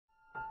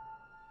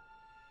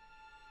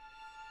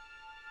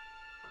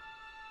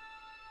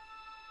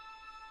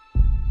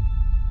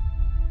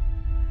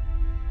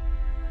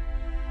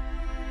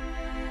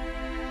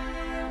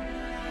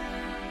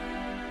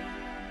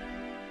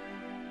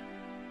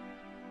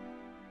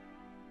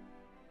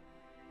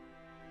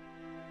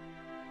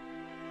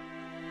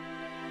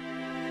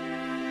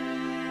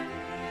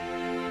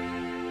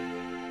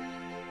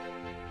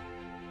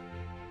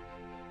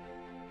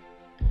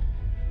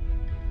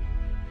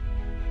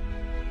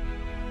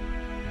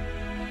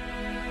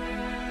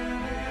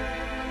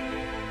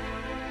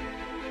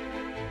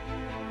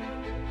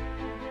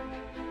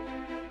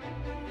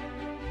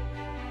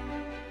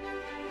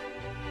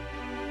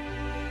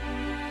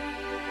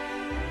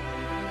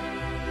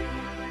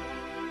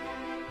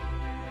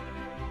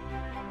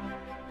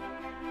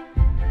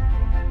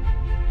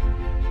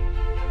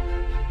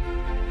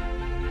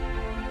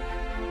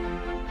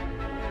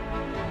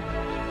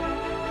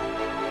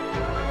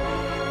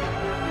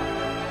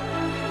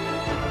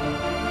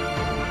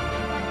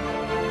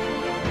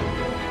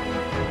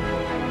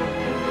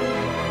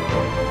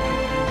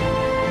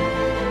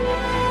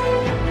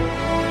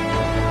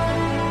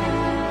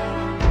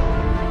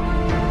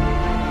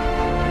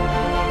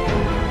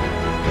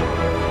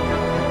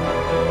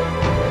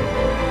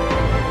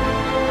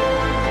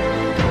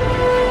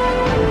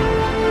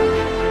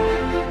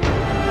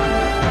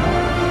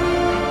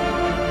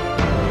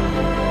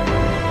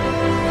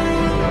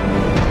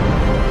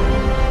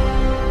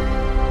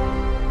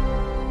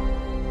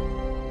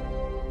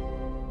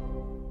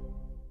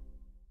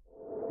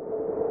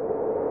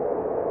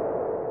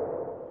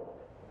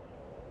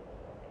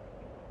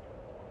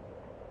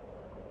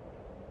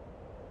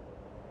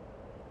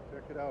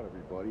out,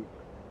 everybody.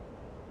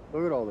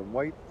 Look at all them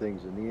white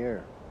things in the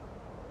air.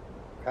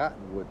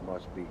 Cottonwood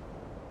must be.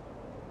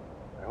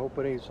 I hope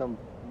it ain't some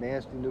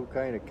nasty new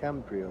kind of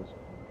chemtrails.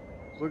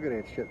 Look at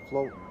that shit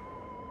floating.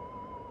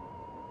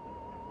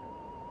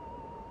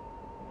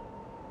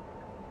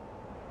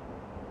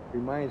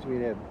 Reminds me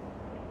of that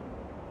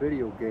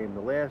video game,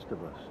 The Last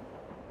of Us.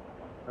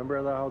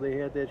 Remember how they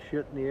had that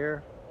shit in the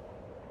air?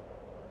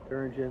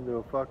 Turns you into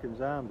a fucking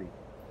zombie.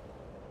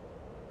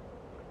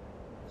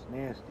 It's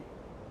nasty.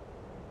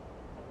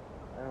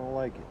 I don't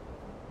like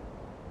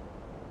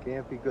it.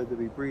 Can't be good to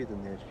be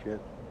breathing that shit.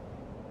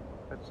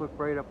 Let's look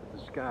right up at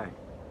the sky.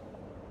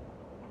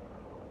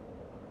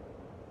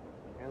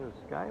 And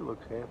the sky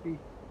looks happy.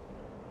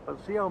 But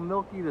see how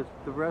milky the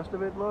rest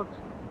of it looks?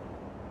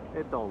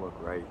 It don't look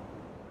right.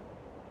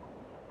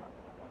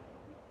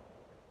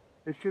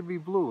 It should be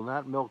blue,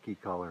 not milky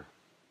color.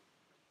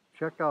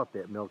 Check out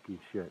that milky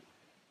shit.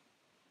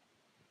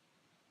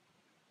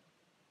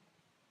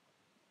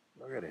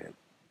 Look at it.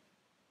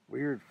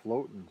 Weird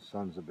floating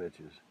sons of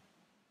bitches.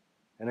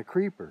 And a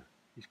creeper.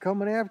 He's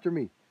coming after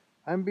me.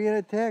 I'm being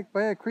attacked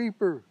by a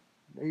creeper.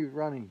 He's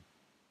running.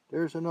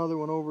 There's another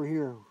one over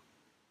here.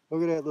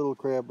 Look at that little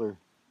crabbler.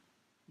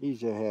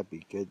 He's a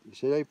happy kid. He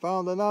said, I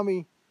found an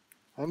ummy.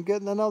 I'm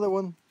getting another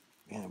one.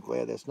 Man, I'm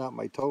glad that's not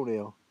my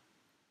toenail.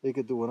 They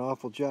could do an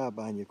awful job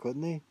on you,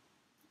 couldn't they?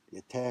 The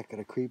attack of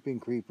the creeping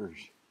creepers.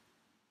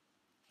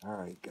 All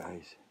right,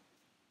 guys.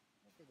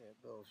 Look at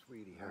that little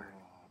sweetie heart.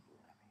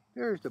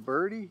 There's the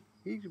birdie.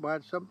 He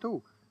wants some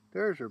too.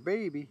 There's her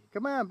baby.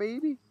 Come on,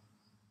 baby.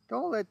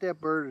 Don't let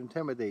that bird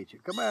intimidate you.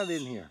 Come on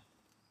in here.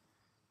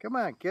 Come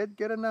on, kid.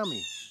 Get a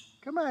nummy.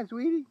 Come on,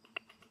 sweetie.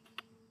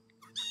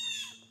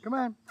 Come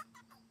on.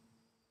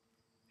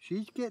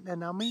 She's getting a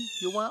nummy.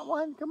 You want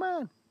one? Come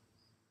on.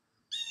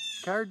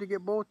 It's hard to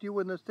get both you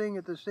and this thing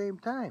at the same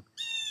time.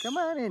 Come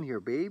on in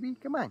here, baby.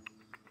 Come on.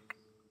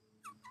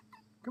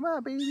 Come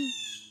on, baby.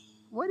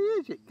 What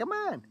is it? Come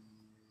on.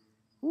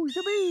 Who's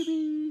the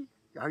baby?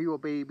 Are you a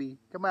baby?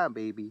 Come on,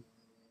 baby.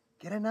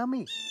 Get a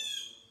nummy.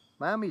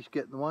 Mommy's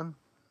getting one.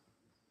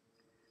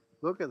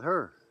 Look at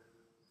her.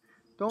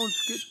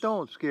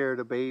 Don't scare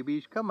the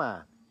babies. Come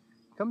on.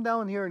 Come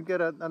down here and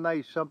get a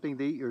nice something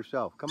to eat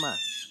yourself. Come on.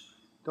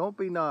 Don't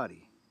be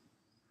naughty.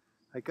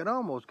 I can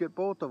almost get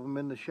both of them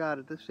in the shot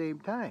at the same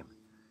time.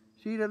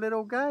 See the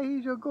little guy?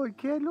 He's a good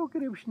kid. Look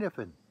at him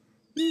sniffing.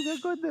 He's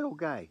a good little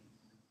guy.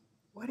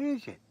 What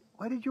is it?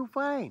 What did you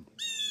find?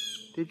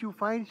 Did you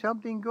find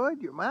something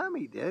good? Your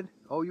mommy did.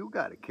 Oh, you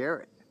got a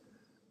carrot.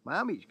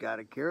 Mommy's got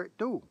a carrot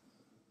too.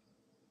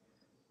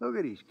 Look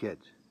at these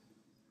kids.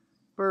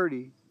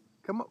 Birdie,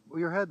 come up.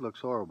 Your head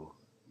looks horrible.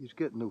 He's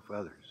getting new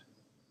feathers.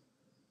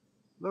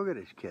 Look at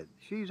this kid.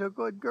 She's a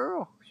good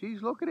girl.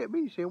 She's looking at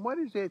me saying, what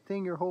is that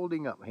thing you're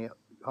holding up,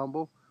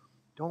 Humble?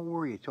 Don't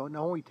worry. It's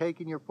only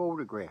taking your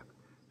photograph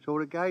so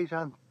the guys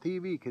on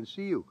TV can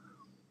see you.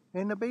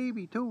 And the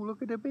baby too.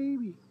 Look at the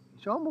baby.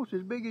 It's almost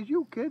as big as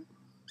you, kid.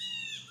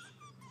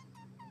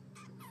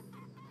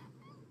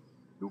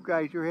 You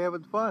guys are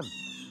having fun.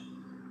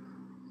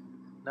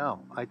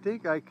 Now, I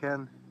think I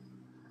can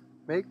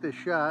make the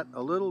shot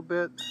a little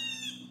bit.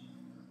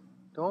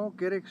 Don't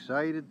get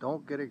excited.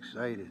 Don't get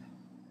excited.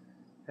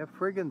 That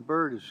friggin'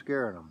 bird is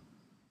scaring him.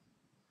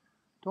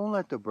 Don't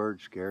let the bird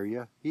scare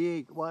you. He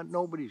ain't. Well,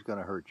 nobody's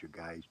gonna hurt you,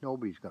 guys.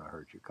 Nobody's gonna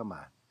hurt you. Come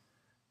on.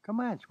 Come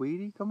on,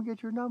 sweetie. Come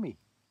get your nummy.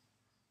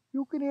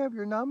 You can have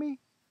your nummy.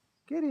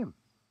 Get him.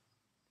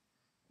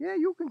 Yeah,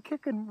 you can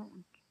kick and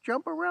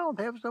jump around.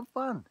 Have some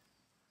fun.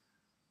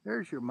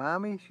 There's your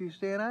mommy. She's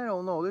saying, I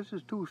don't know. This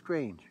is too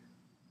strange.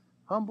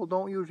 Humble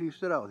don't usually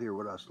sit out here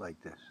with us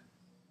like this.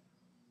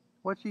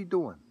 What's he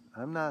doing?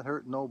 I'm not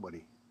hurting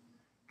nobody.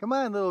 Come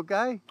on, little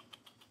guy.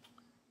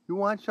 You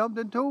want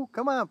something too?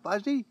 Come on,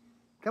 Fuzzy.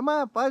 Come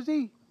on,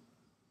 Fuzzy.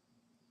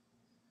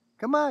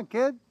 Come on,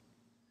 kid.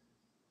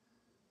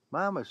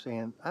 Mama's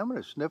saying, I'm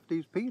going to sniff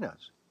these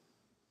peanuts.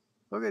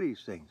 Look at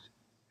these things.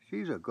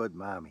 She's a good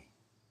mommy.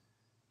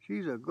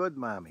 She's a good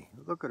mommy.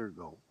 Look at her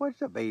go. What's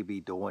the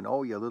baby doing?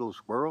 Oh, you little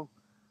squirrel.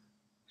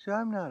 See,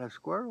 I'm not a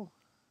squirrel.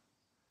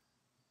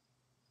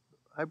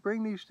 I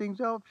bring these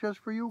things out just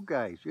for you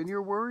guys. And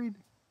you're worried?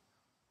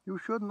 You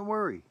shouldn't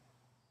worry.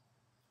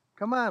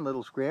 Come on,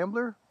 little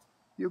scrambler.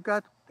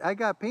 I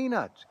got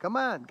peanuts. Come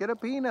on, get a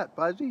peanut,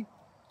 Fuzzy.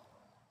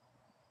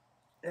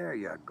 There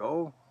you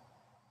go.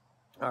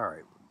 All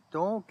right,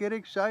 don't get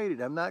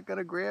excited. I'm not going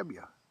to grab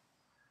you.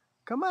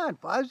 Come on,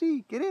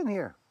 Fuzzy, get in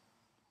here.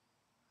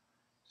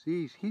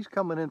 See, he's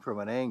coming in from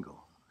an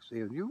angle. See,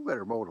 you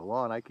better mow the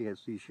lawn. I can't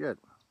see shit.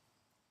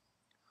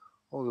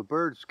 Oh, the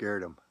bird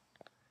scared him.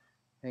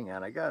 Hang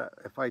on,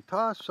 if I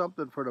toss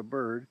something for the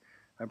bird,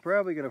 I'm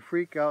probably going to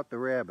freak out the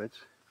rabbits.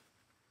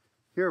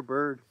 Here,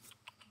 bird.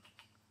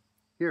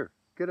 Here,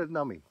 get a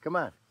nummy. Come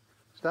on.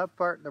 Stop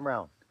farting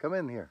around. Come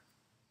in here.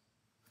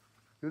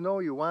 You know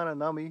you want a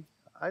nummy.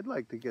 I'd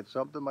like to get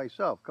something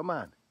myself. Come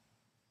on.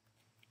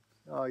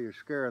 Oh, you're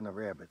scaring the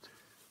rabbits.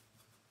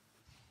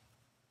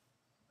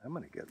 I'm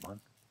going to get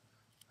one.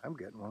 I'm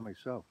getting one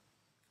myself.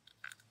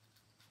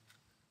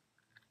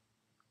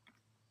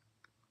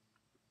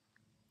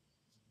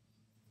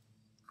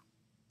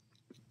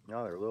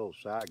 Now they're a little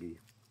soggy.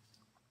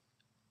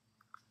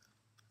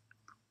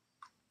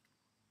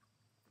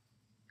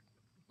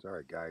 It's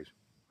alright, guys.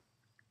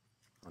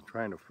 I'm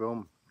trying to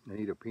film and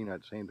eat a peanut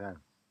at the same time.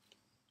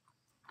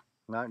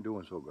 Not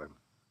doing so good.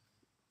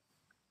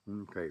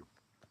 Okay.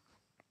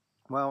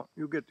 Well,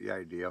 you get the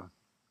idea.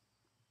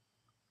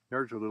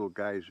 There's the little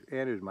guys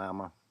and his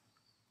mama.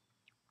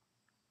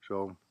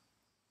 So,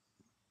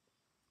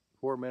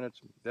 4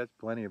 minutes, that's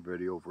plenty of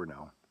video for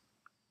now.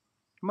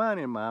 Come on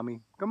in,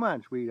 Mommy. Come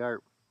on,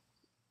 sweetheart.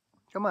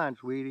 Come on,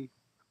 sweetie.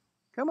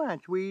 Come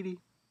on, sweetie.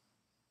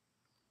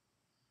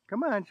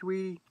 Come on,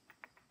 sweetie.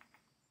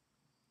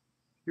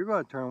 You're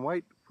going to turn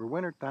white for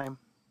winter time.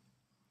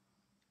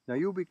 Now,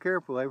 you be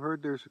careful. I've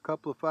heard there's a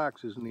couple of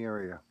foxes in the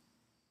area.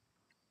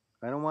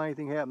 I don't want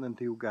anything happening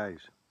to you guys.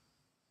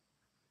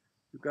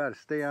 You got to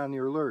stay on the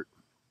alert.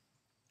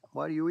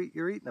 What do you eat?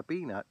 You're eating a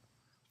peanut.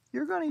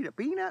 You're going to eat a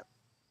peanut?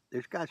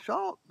 It's got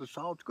salt. The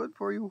salt's good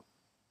for you.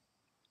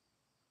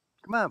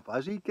 Come on,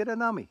 Fuzzy, get a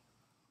nummy.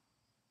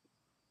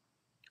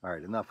 All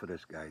right, enough of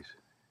this, guys.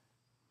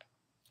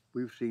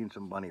 We've seen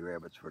some bunny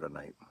rabbits for the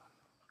night.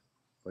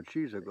 But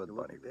she's a good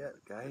bunny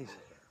rabbit, guys.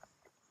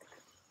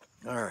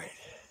 All right.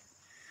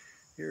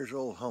 Here's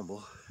old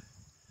Humble.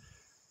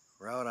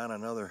 We're out on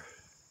another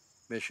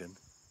mission.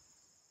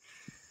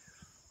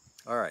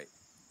 All right.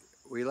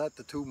 We let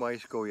the 2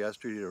 mice go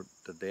yesterday,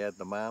 the dad and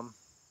the mom.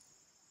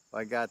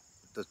 I got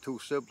the 2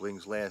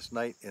 siblings last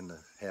night in the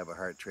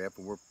Have-A-Heart trap,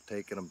 and we're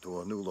taking them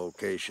to a new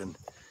location.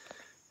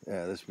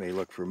 This may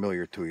look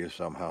familiar to you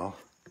somehow.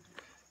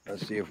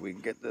 Let's see if we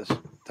can get this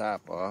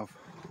top off.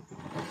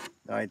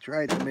 Now, I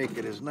tried to make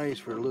it as nice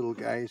for the little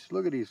guys.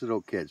 Look at these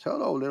little kids.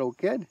 Hello, little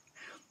kid.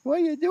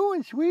 What you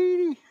doing,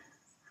 sweetie?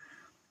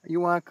 You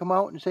want to come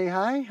out and say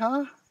hi,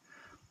 huh?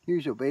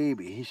 Here's a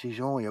baby. He's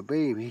only a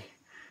baby.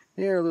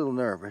 They're a little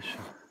nervous.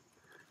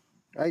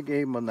 I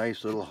gave them a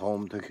nice little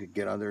home to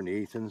get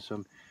underneath and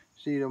some...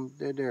 See them?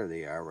 There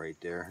they are right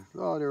there.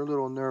 Oh, they're a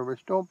little nervous.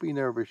 Don't be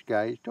nervous,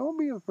 guys. Don't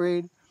be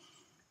afraid.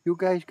 You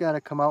guys got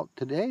to come out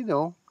today,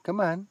 though. Come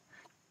on.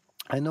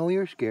 I know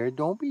you're scared.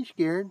 Don't be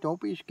scared.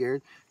 Don't be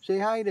scared. Say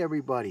hi to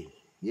everybody.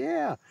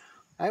 Yeah,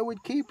 I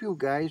would keep you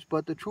guys,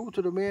 but the truth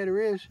of the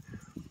matter is,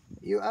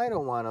 I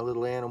don't want a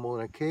little animal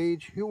in a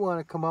cage. You want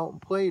to come out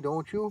and play,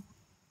 don't you?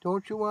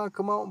 Don't you want to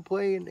come out and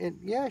play? And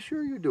yeah,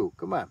 sure you do.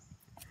 Come on.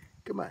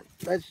 Come on.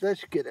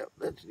 Let's get up.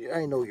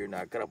 I know you're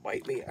not going to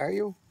bite me, are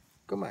you?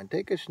 Come on,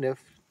 take a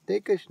sniff.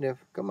 Take a sniff.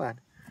 Come on.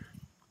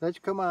 Let's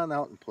come on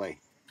out and play.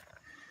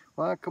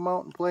 Want to come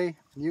out and play?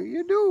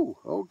 You do.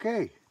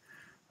 Okay.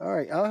 All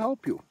right, I'll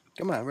help you.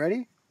 Come on,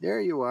 ready? There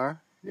you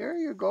are. There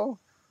you go.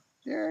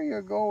 There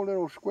you go,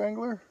 little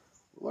squangler.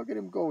 Look at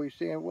him go. He's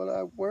saying,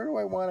 well, where do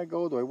I want to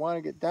go? Do I want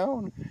to get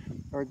down?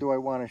 Or do I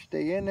want to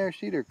stay in there?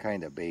 See, they're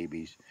kind of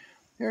babies.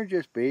 They're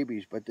just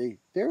babies, but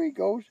there he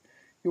goes.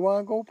 You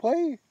want to go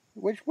play?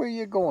 Which way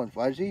you going,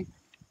 Fuzzy?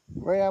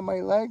 Right on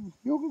my leg?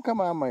 You can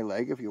come on my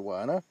leg if you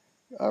wanna.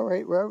 All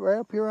right, right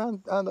up here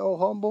on the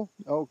old Humble?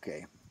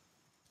 Okay.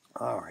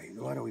 All right,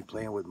 what are we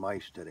playing with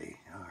mice today?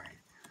 All right.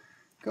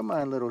 Come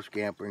on, little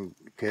scampering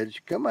kids.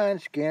 Come on,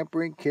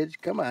 scampering kids.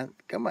 Come on,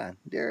 come on.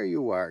 There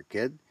you are,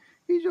 kid.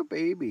 He's a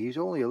baby. He's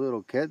only a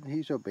little kid.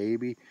 He's a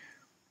baby.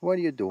 What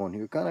are you doing?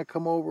 You're gonna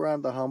come over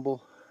on the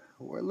Humble?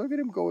 Well, look at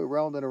him go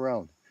around and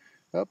around.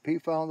 Up, he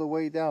found the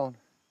way down.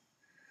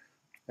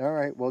 All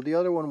right, well, the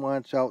other one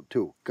wants out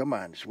too. Come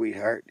on,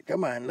 sweetheart.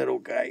 Come on, little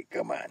guy.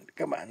 Come on,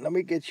 come on. Let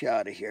me get you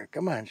out of here.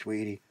 Come on,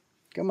 sweetie.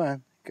 Come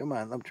on, come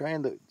on. I'm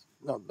trying to...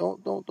 No,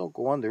 don't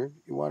go under.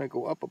 You want to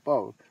go up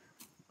above.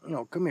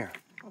 No, come here.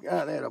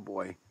 Ah, that a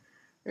boy.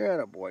 That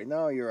a boy.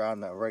 Now you're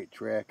on the right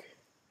track.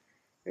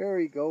 There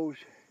he goes.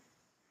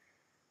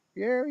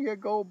 There you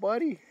go,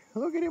 buddy.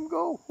 Look at him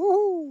go.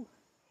 Woohoo!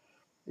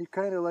 He's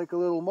kind of like a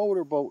little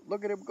motorboat.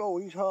 Look at him go.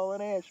 He's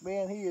hauling ass,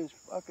 man. He is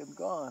fucking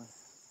gone.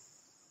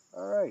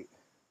 All right.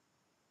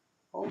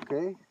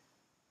 Okay.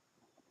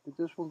 Did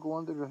this one go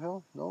under the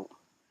hill? Nope.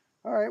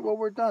 All right, well,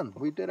 we're done.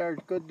 We did our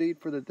good deed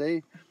for the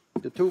day.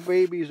 The 2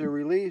 babies are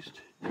released.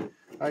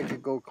 I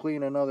could go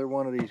clean another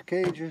one of these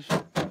cages.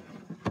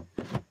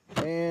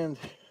 And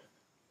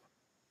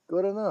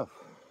good enough.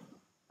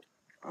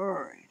 All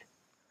right.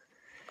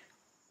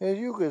 As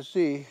you can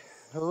see,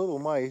 the little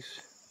mice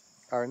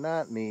are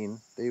not mean.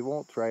 They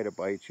won't try to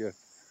bite you.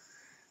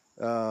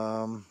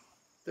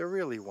 They're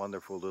really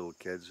wonderful little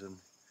kids, and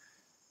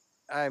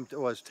I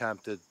was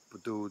tempted,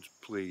 dudes,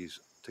 please,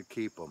 to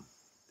keep them.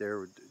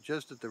 They're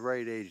just at the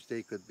right age.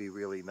 They could be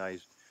really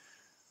nice,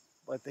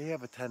 but they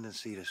have a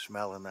tendency to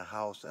smell in the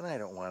house, and I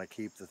don't want to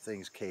keep the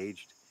things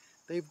caged.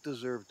 They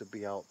deserve to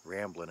be out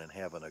rambling and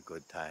having a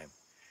good time.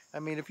 I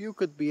mean, if you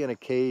could be in a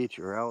cage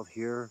or out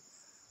here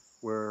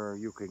where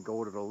you can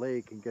go to the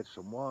lake and get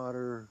some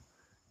water,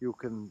 you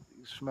can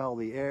smell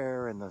the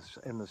air and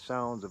the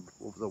sounds of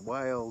the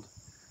wild,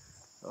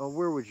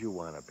 where would you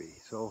want to be?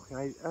 So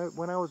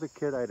when I was a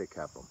kid, I'd have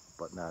kept them,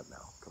 but not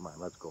now. Come on,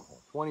 let's go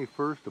home.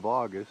 21st of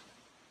August,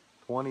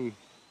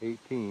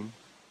 2018.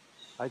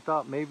 I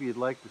thought maybe you'd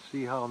like to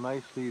see how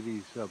nicely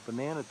these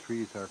banana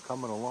trees are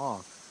coming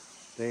along.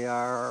 They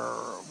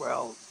are,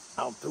 well,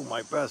 I'll do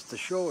my best to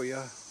show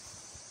you,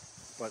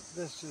 but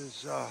this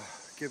is,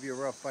 give you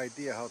a rough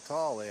idea how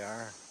tall they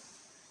are.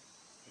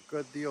 A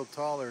good deal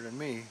taller than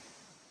me.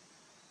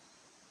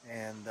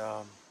 And,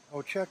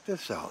 oh, check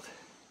this out.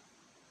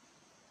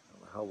 I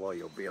don't know how well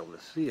you'll be able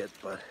to see it,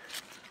 but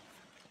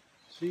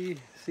see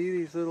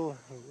these little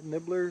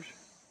nibblers?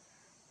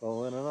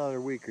 Well, in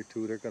another week or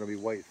two, they're going to be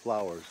white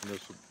flowers, and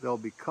they'll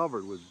be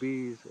covered with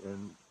bees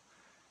and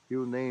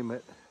you name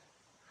it.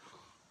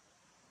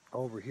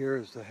 Over here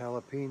is the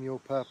jalapeno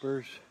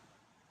peppers.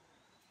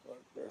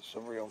 There's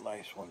some real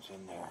nice ones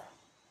in there.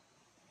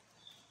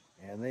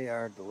 And they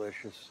are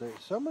delicious.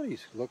 Some of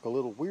these look a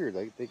little weird.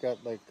 They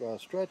got like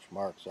stretch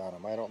marks on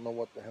them. I don't know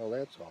what the hell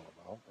that's all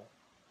about. But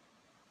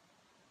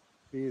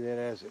be that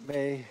as it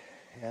may,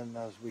 and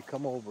as we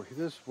come over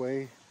this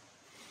way,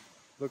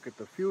 look at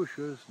the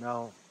fuchsias.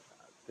 Now,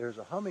 there's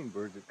a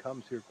hummingbird that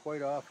comes here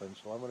quite often,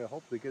 so I'm going to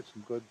hopefully get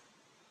some good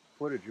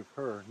footage of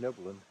her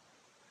nibbling.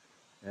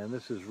 And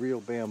this is real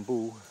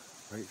bamboo,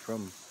 right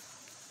from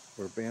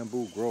where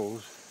bamboo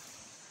grows.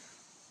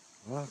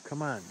 Well,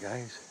 come on,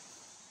 guys.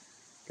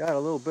 Got a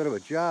little bit of a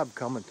job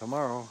coming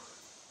tomorrow.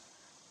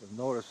 You'll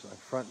notice my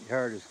front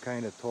yard is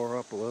kind of tore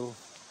up a little.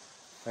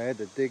 I had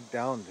to dig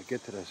down to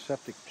get to the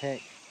septic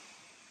tank.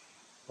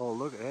 Oh,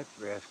 look at that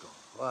rascal.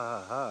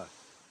 Wow.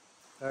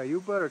 You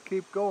better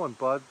keep going,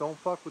 bud. Don't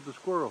fuck with the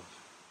squirrels.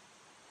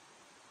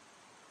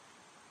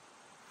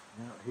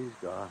 Yeah, he's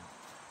gone.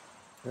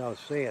 I was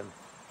saying,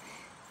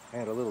 I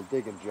had a little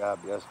digging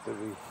job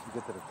yesterday to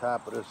get to the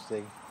top of this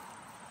thing.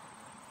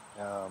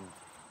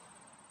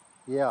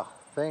 Yeah,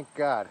 thank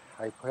God.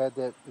 I had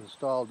that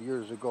installed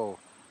years ago.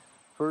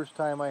 First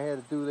time I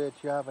had to do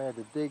that job, I had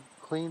to dig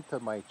clean to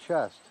my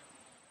chest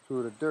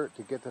through the dirt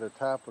to get to the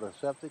top of the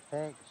septic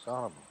tank.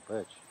 Son of a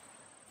bitch.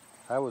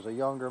 I was a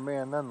younger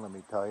man then, let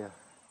me tell you.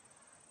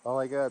 All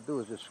I gotta do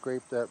is just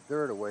scrape that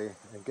dirt away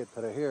and get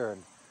to the hair.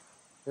 And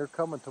they're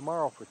coming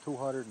tomorrow for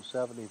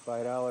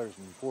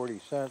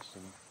 $275.40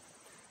 and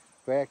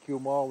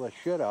vacuum all the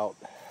shit out.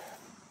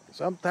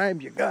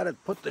 Sometimes you gotta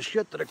put the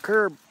shit to the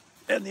curb,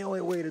 and the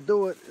only way to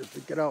do it is to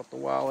get out the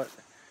wallet,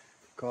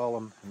 call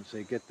them, and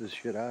say, get this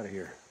shit out of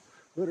here.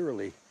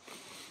 Literally.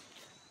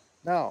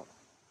 Now,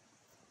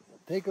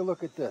 take a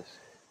look at this.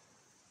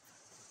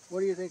 What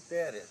do you think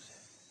that is?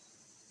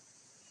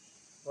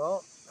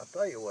 Well, I'll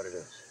tell you what it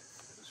is.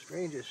 The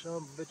strangest son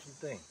of a bitchin'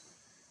 thing.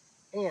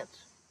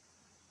 Ants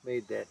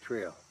made that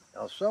trail.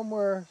 Now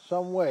somewhere,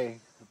 some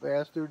way, the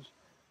bastards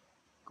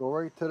go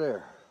right to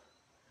there.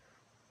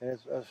 And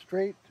it's a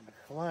straight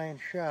line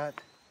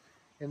shot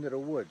into the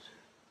woods.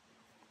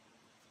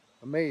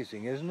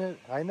 Amazing, isn't it?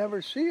 I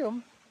never see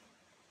them.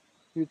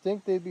 You'd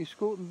think they'd be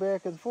scooting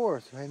back and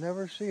forth. I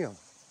never see them.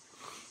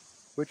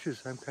 Which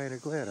is, I'm kind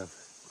of glad of.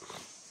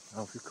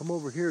 Now if you come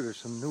over here, there's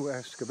some new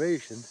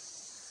excavation.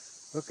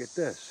 Look at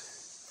this.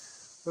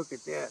 Look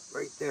at that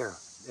right there.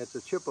 That's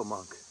a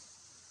chipmunk.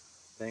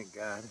 Thank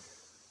God.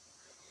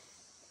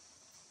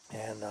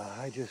 And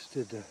I just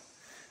did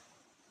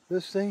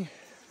this thing.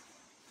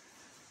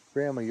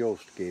 Grandma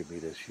Yost gave me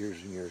this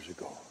years and years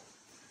ago.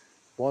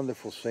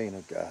 Wonderful saint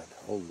of God,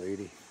 old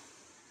lady.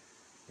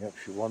 Yep,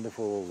 she's a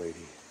wonderful old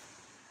lady.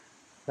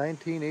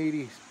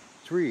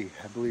 1983,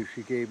 I believe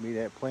she gave me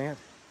that plant.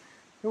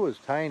 It was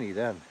tiny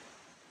then.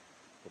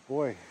 But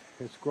boy,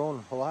 it's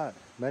grown a lot,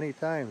 many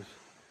times.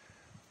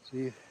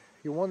 See,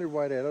 you wonder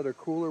why that other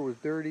cooler was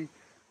dirty.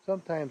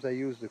 Sometimes I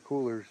use the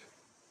coolers.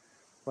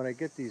 When I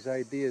get these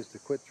ideas to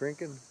quit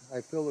drinking, I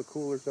fill the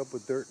coolers up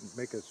with dirt and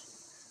make a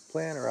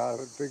planter out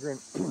of it, figuring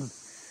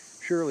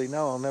surely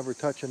now I'll never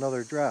touch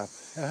another drop.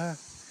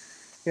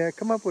 Yeah,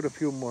 come up with a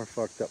few more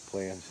fucked up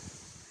plans.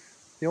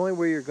 The only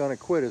way you're going to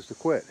quit is to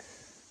quit.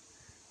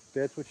 If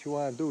that's what you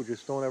want to do,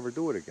 just don't ever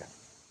do it again.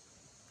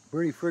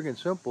 Pretty friggin'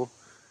 simple.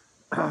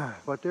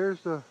 But there's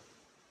the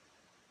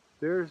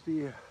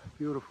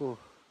beautiful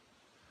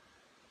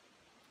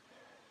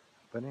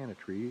banana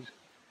trees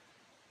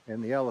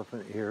and the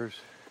elephant ears.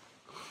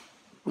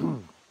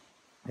 It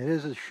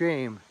is a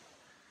shame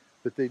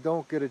that they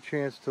don't get a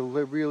chance to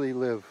really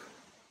live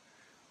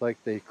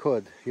like they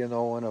could, you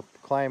know, in a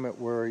climate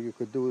where you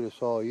could do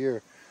this all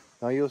year.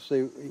 Now you'll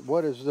say,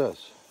 what is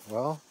this?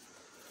 Well,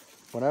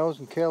 when I was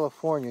in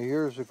California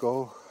years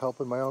ago,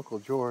 helping my Uncle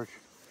George,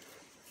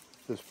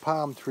 this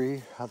palm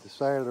tree on the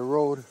side of the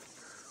road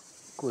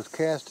was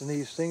casting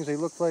these things. They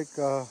looked like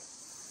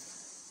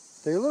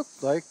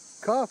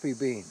coffee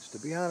beans, to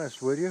be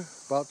honest with you.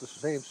 About the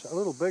same, a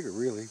little bigger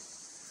really.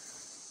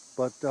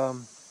 But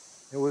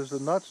it was the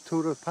nuts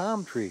to the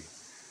palm tree.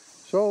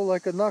 So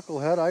like a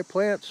knucklehead, I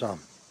plant some.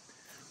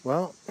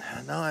 Well,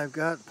 now I've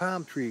got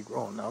palm tree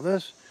growing. Now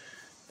this,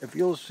 if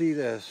you'll see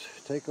this,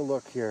 take a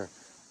look here.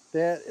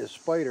 That is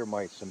spider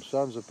mites, some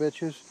sons of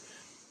bitches.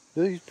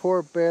 These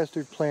poor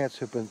bastard plants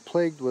have been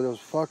plagued with those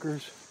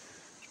fuckers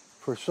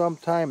for some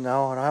time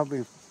now,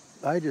 and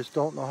I just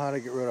don't know how to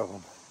get rid of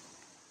them.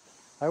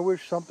 I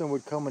wish something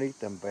would come and eat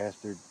them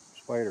bastard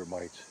spider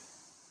mites.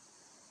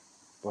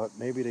 But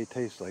maybe they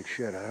taste like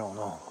shit, I don't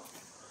know.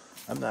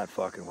 I'm not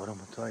fucking with them,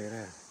 I'll tell you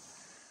that.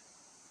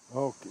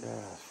 Okay,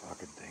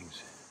 fucking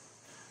things.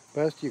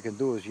 Best you can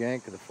do is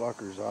yank the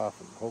fuckers off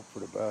and hope for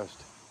the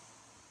best.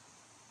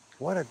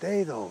 What a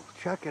day though.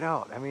 Check it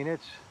out. I mean,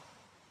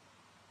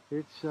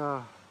 they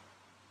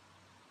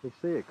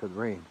say it could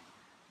rain.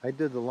 I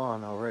did the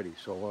lawn already,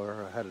 so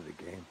we're ahead of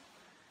the game.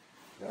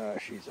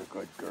 She's a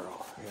good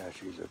girl. Yeah,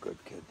 she's a good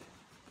kid.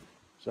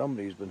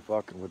 Somebody's been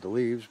fucking with the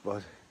leaves,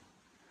 but...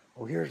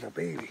 Oh, here's a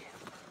baby.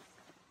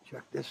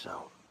 Check this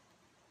out.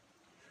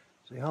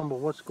 Say, Humble,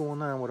 what's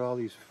going on with all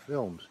these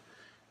films?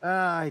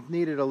 I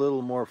needed a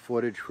little more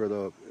footage for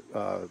the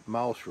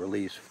mouse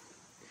release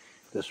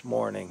this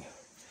morning.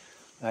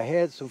 I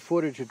had some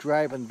footage of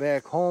driving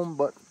back home,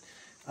 but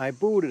I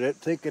booted it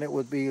thinking it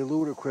would be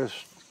ludicrous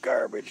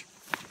garbage.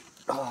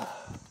 Not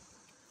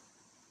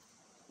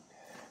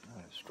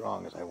as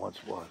strong as I once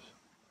was.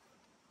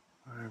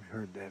 I've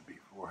heard that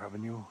before,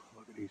 haven't you?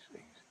 Look at these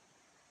things.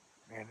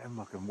 Man, I'm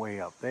looking way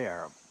up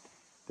there.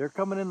 They're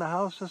coming in the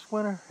house this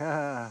winter?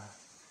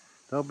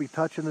 They'll be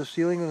touching the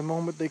ceiling the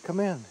moment they come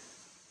in.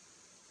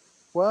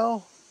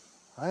 Well,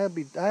 I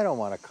don't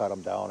want to cut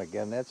them down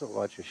again. That's a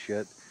bunch of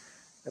shit.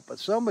 But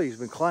somebody's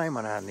been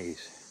climbing on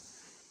these.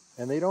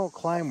 And they don't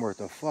climb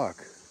worth a fuck.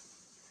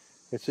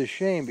 It's a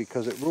shame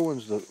because it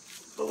ruins the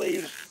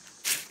leaves.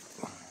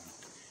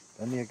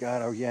 Then you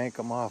gotta yank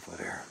them off of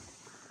there.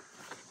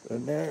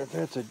 And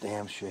that's a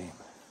damn shame.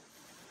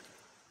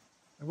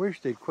 I wish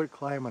they'd quit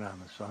climbing on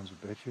the sons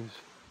of bitches.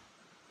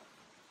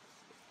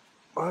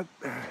 But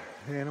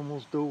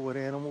animals do what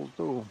animals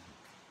do.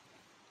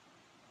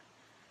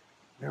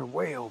 They're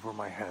way over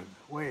my head,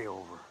 way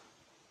over.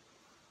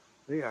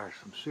 They are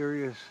some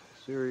serious,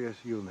 serious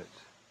units.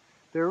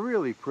 They're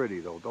really pretty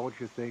though, don't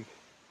you think?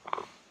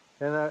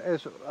 And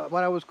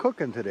when I was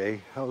cooking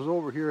today, I was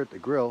over here at the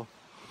grill.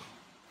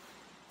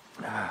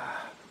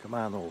 Come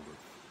on over.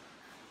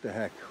 What the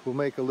heck, we'll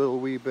make a little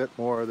wee bit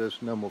more of this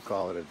and then we'll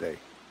call it a day.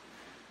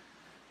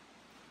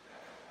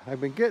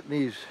 I've been getting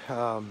these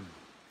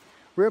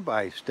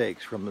ribeye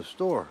steaks from the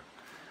store.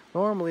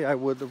 Normally I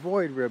would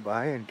avoid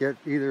ribeye and get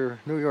either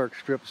New York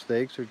strip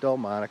steaks or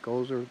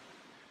Delmonico's or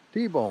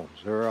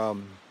T-bones or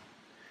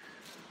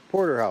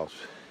porterhouse.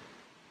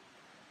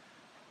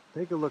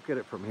 Take a look at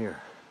it from here.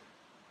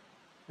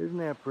 Isn't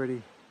that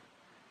pretty?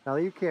 Now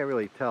you can't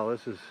really tell.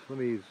 Let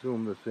me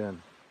zoom this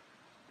in.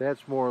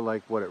 That's more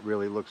like what it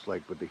really looks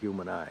like with the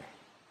human eye.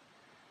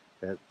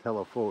 That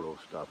telephoto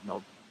stuff.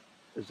 Now,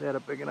 is that a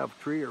big enough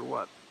tree or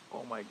what?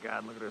 Oh my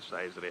God, look at the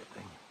size of that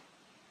thing.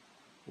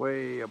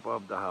 Way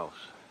above the house.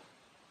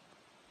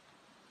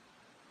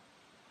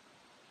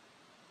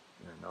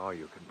 There, now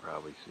you can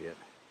probably see it.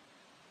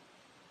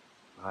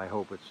 I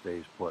hope it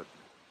stays put.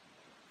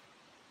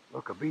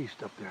 Look, a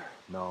beast up there.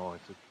 No,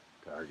 it's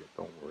a target,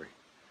 don't worry.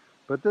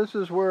 But this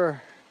is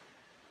where,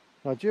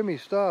 now Jimmy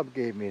Staub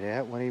gave me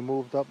that when he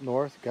moved up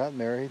north, got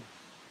married,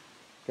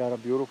 got a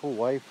beautiful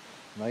wife,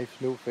 nice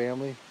new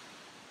family.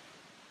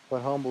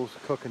 But Humble's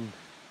cooking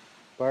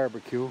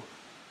barbecue.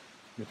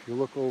 If you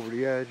look over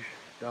the edge,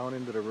 down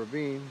into the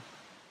ravine,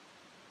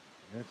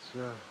 it's,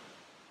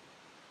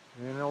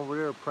 and over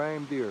there,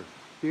 prime deer.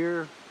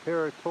 Deer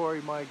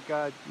territory, my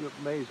God,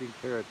 amazing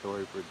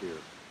territory for deer.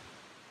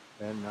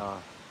 And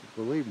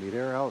believe me,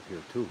 they're out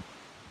here too.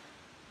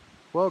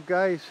 Well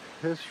guys,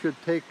 this should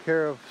take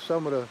care of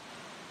some of the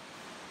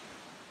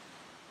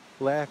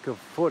lack of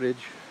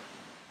footage.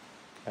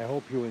 I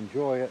hope you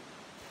enjoy it.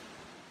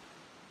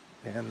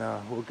 And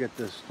we'll get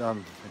this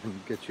done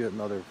and get you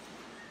another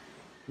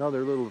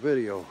little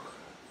video.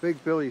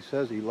 Big Billy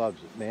says he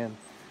loves it, man.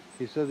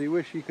 He says he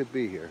wish he could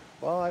be here.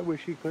 Well, I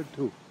wish he could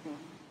too.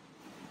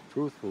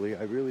 Truthfully,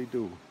 I really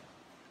do.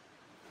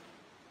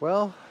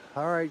 Well,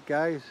 alright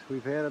guys,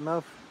 we've had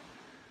enough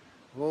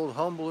of old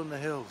Humble in the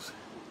hills.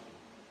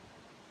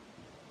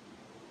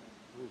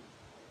 Ooh.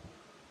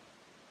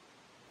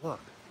 Look,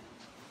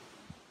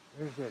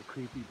 there's that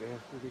creepy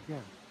bastard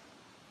again.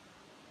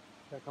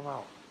 Check him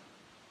out.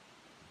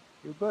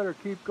 You better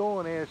keep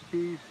going, ass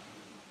cheese.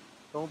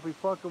 Don't be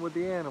fucking with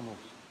the animals.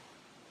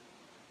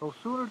 No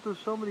sooner does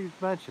somebody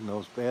mention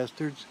those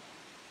bastards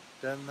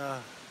than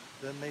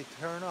they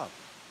turn up.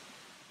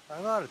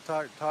 I'm not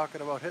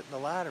talking about hitting the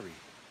lottery.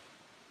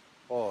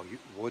 Oh,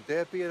 would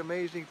that be an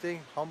amazing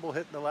thing? Humble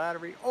hitting the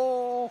lottery?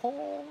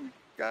 Oh,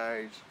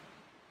 guys.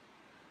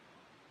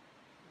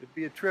 It'd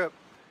be a trip.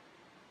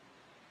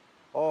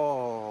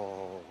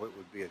 Oh, it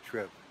would be a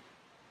trip.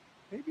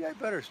 Maybe I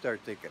better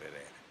start thinking of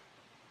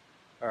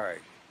that. All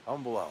right,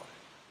 Humble out.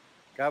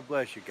 God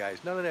bless you guys.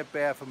 None of that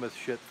Baphomet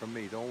shit from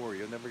me. Don't worry,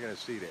 you're never going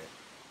to see that.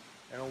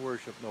 I don't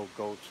worship no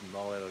goats and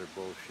all that other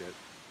bullshit.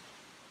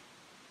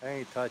 I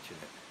ain't touching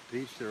it. To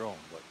each their own,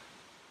 but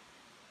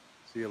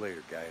see you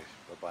later, guys.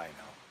 Bye-bye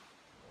now.